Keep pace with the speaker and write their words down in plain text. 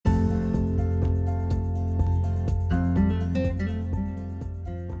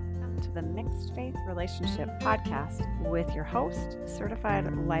Relationship Podcast with your host,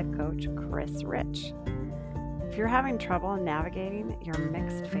 certified life coach Chris Rich. If you're having trouble navigating your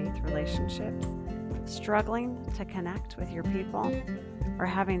mixed faith relationships, struggling to connect with your people, or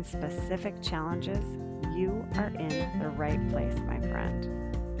having specific challenges, you are in the right place, my friend.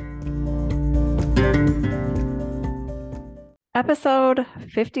 Episode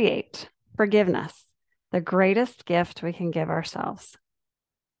 58, Forgiveness, the greatest gift we can give ourselves.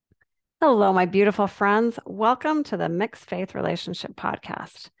 Hello, my beautiful friends. Welcome to the Mixed Faith Relationship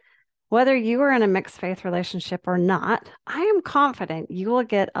Podcast. Whether you are in a mixed faith relationship or not, I am confident you will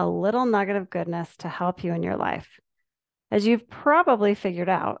get a little nugget of goodness to help you in your life. As you've probably figured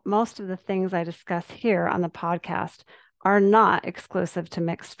out, most of the things I discuss here on the podcast are not exclusive to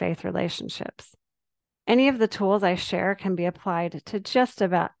mixed faith relationships. Any of the tools I share can be applied to just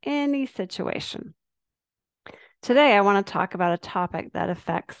about any situation. Today, I want to talk about a topic that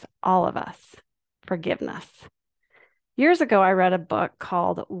affects all of us, forgiveness. Years ago, I read a book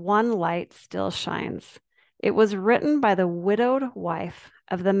called One Light Still Shines. It was written by the widowed wife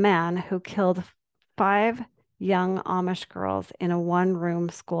of the man who killed 5 young Amish girls in a one-room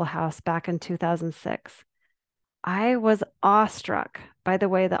schoolhouse back in 2006. I was awestruck by the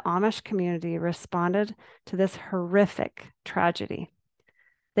way the Amish community responded to this horrific tragedy.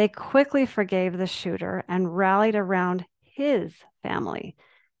 They quickly forgave the shooter and rallied around his family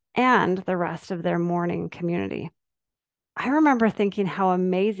and the rest of their mourning community. I remember thinking how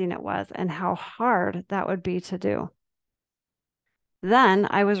amazing it was and how hard that would be to do. Then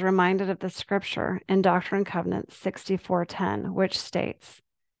I was reminded of the scripture in Doctrine and Covenants 64:10, which states,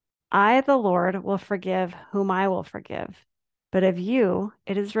 I, the Lord, will forgive whom I will forgive, but of you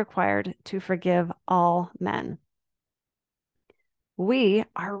it is required to forgive all men. We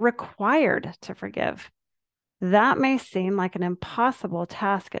are required to forgive. That may seem like an impossible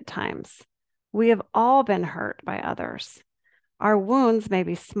task at times. We have all been hurt by others. Our wounds may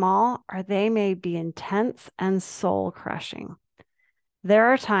be small, or they may be intense and soul-crushing.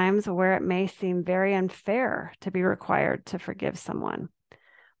 There are times where it may seem very unfair to be required to forgive someone.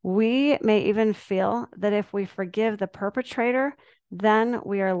 We may even feel that if we forgive the perpetrator, then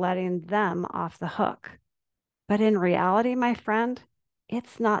we are letting them off the hook. But in reality, my friend,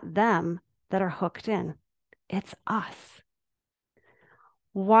 it's not them that are hooked in. It's us.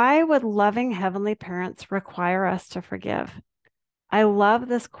 Why would loving heavenly parents require us to forgive? I love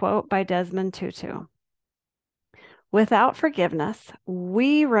this quote by Desmond Tutu. Without forgiveness,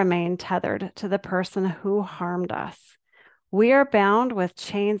 we remain tethered to the person who harmed us. We are bound with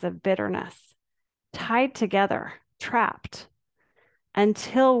chains of bitterness, tied together, trapped.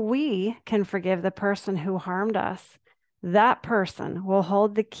 Until we can forgive the person who harmed us, that person will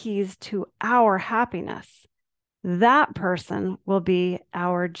hold the keys to our happiness. That person will be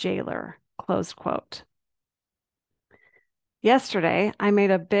our jailer, close quote. Yesterday, I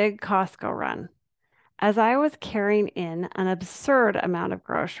made a big Costco run. As I was carrying in an absurd amount of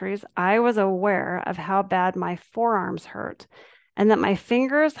groceries, I was aware of how bad my forearms hurt and that my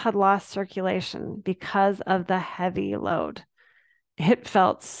fingers had lost circulation because of the heavy load. It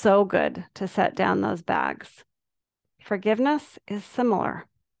felt so good to set down those bags. Forgiveness is similar.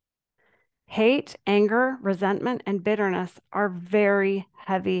 Hate, anger, resentment, and bitterness are very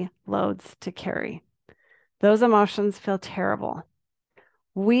heavy loads to carry. Those emotions feel terrible.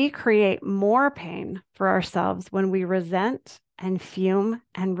 We create more pain for ourselves when we resent and fume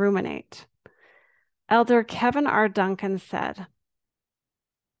and ruminate. Elder Kevin R. Duncan said,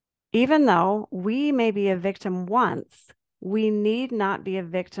 even though we may be a victim once, we need not be a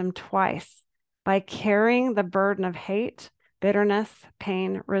victim twice by carrying the burden of hate, bitterness,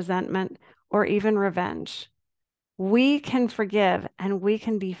 pain, resentment, or even revenge. We can forgive and we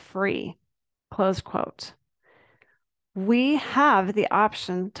can be free, close quote. We have the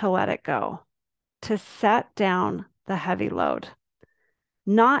option to let it go, to set down the heavy load,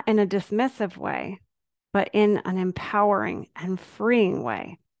 not in a dismissive way, but in an empowering and freeing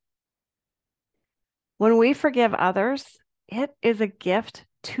way. When we forgive others, it is a gift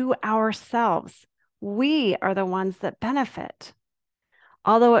to ourselves. We are the ones that benefit.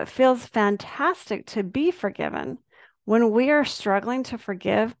 Although it feels fantastic to be forgiven, when we are struggling to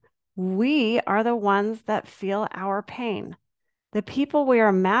forgive, we are the ones that feel our pain. The people we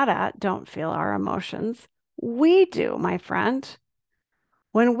are mad at don't feel our emotions. We do, my friend.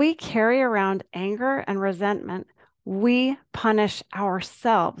 When we carry around anger and resentment, we punish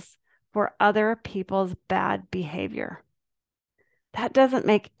ourselves for other people's bad behavior. That doesn't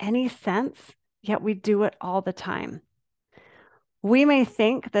make any sense, yet we do it all the time. We may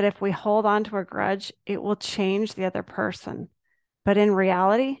think that if we hold on to a grudge, it will change the other person. But in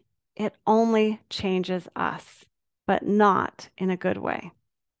reality, It only changes us, but not in a good way.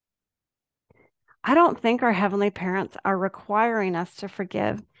 I don't think our heavenly parents are requiring us to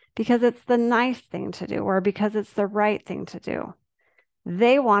forgive because it's the nice thing to do or because it's the right thing to do.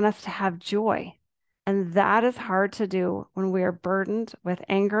 They want us to have joy, and that is hard to do when we are burdened with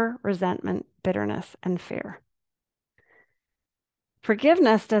anger, resentment, bitterness, and fear.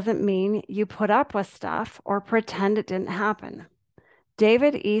 Forgiveness doesn't mean you put up with stuff or pretend it didn't happen.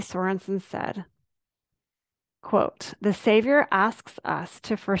 David E. Sorensen said, quote, "The Savior asks us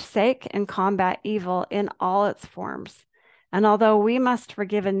to forsake and combat evil in all its forms. And although we must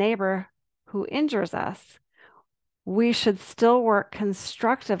forgive a neighbor who injures us, we should still work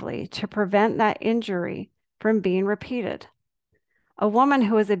constructively to prevent that injury from being repeated. A woman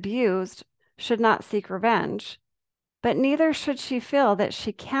who is abused should not seek revenge, but neither should she feel that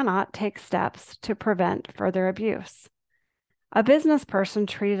she cannot take steps to prevent further abuse. A business person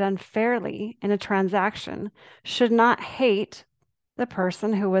treated unfairly in a transaction should not hate the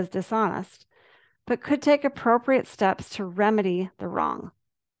person who was dishonest, but could take appropriate steps to remedy the wrong.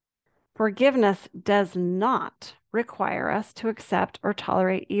 Forgiveness does not require us to accept or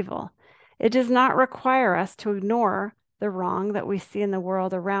tolerate evil. It does not require us to ignore the wrong that we see in the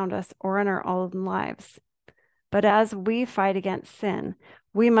world around us or in our own lives. But as we fight against sin,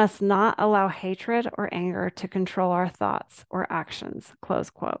 we must not allow hatred or anger to control our thoughts or actions," close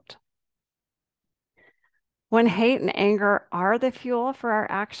quote. When hate and anger are the fuel for our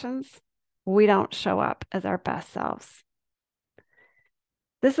actions, we don't show up as our best selves.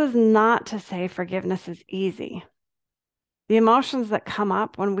 This is not to say forgiveness is easy. The emotions that come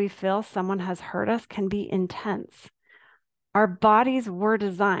up when we feel someone has hurt us can be intense. Our bodies were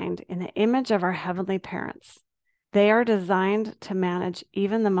designed in the image of our heavenly parents. They are designed to manage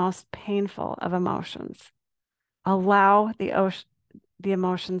even the most painful of emotions. Allow the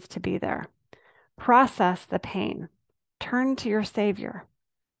emotions to be there. Process the pain. Turn to your Savior.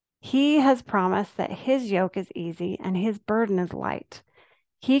 He has promised that his yoke is easy and his burden is light.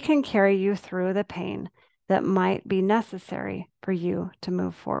 He can carry you through the pain that might be necessary for you to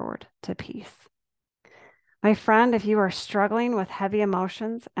move forward to peace. My friend, if you are struggling with heavy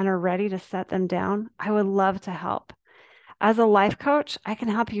emotions and are ready to set them down, I would love to help. As a life coach, I can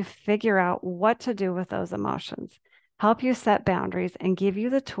help you figure out what to do with those emotions, help you set boundaries, and give you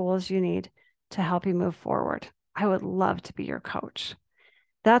the tools you need to help you move forward. I would love to be your coach.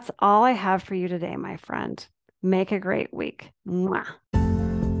 That's all I have for you today, my friend. Make a great week. Mwah.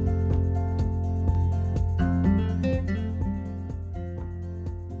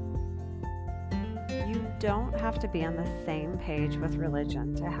 You don't have to be on the same page with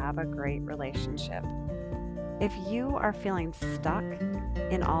religion to have a great relationship. If you are feeling stuck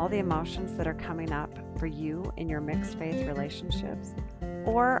in all the emotions that are coming up for you in your mixed faith relationships,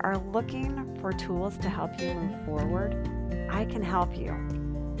 or are looking for tools to help you move forward, I can help you.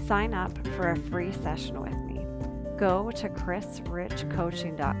 Sign up for a free session with me. Go to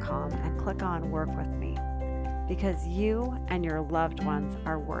chrisrichcoaching.com and click on Work With Me, because you and your loved ones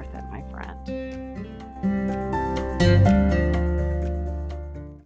are worth it, my friend.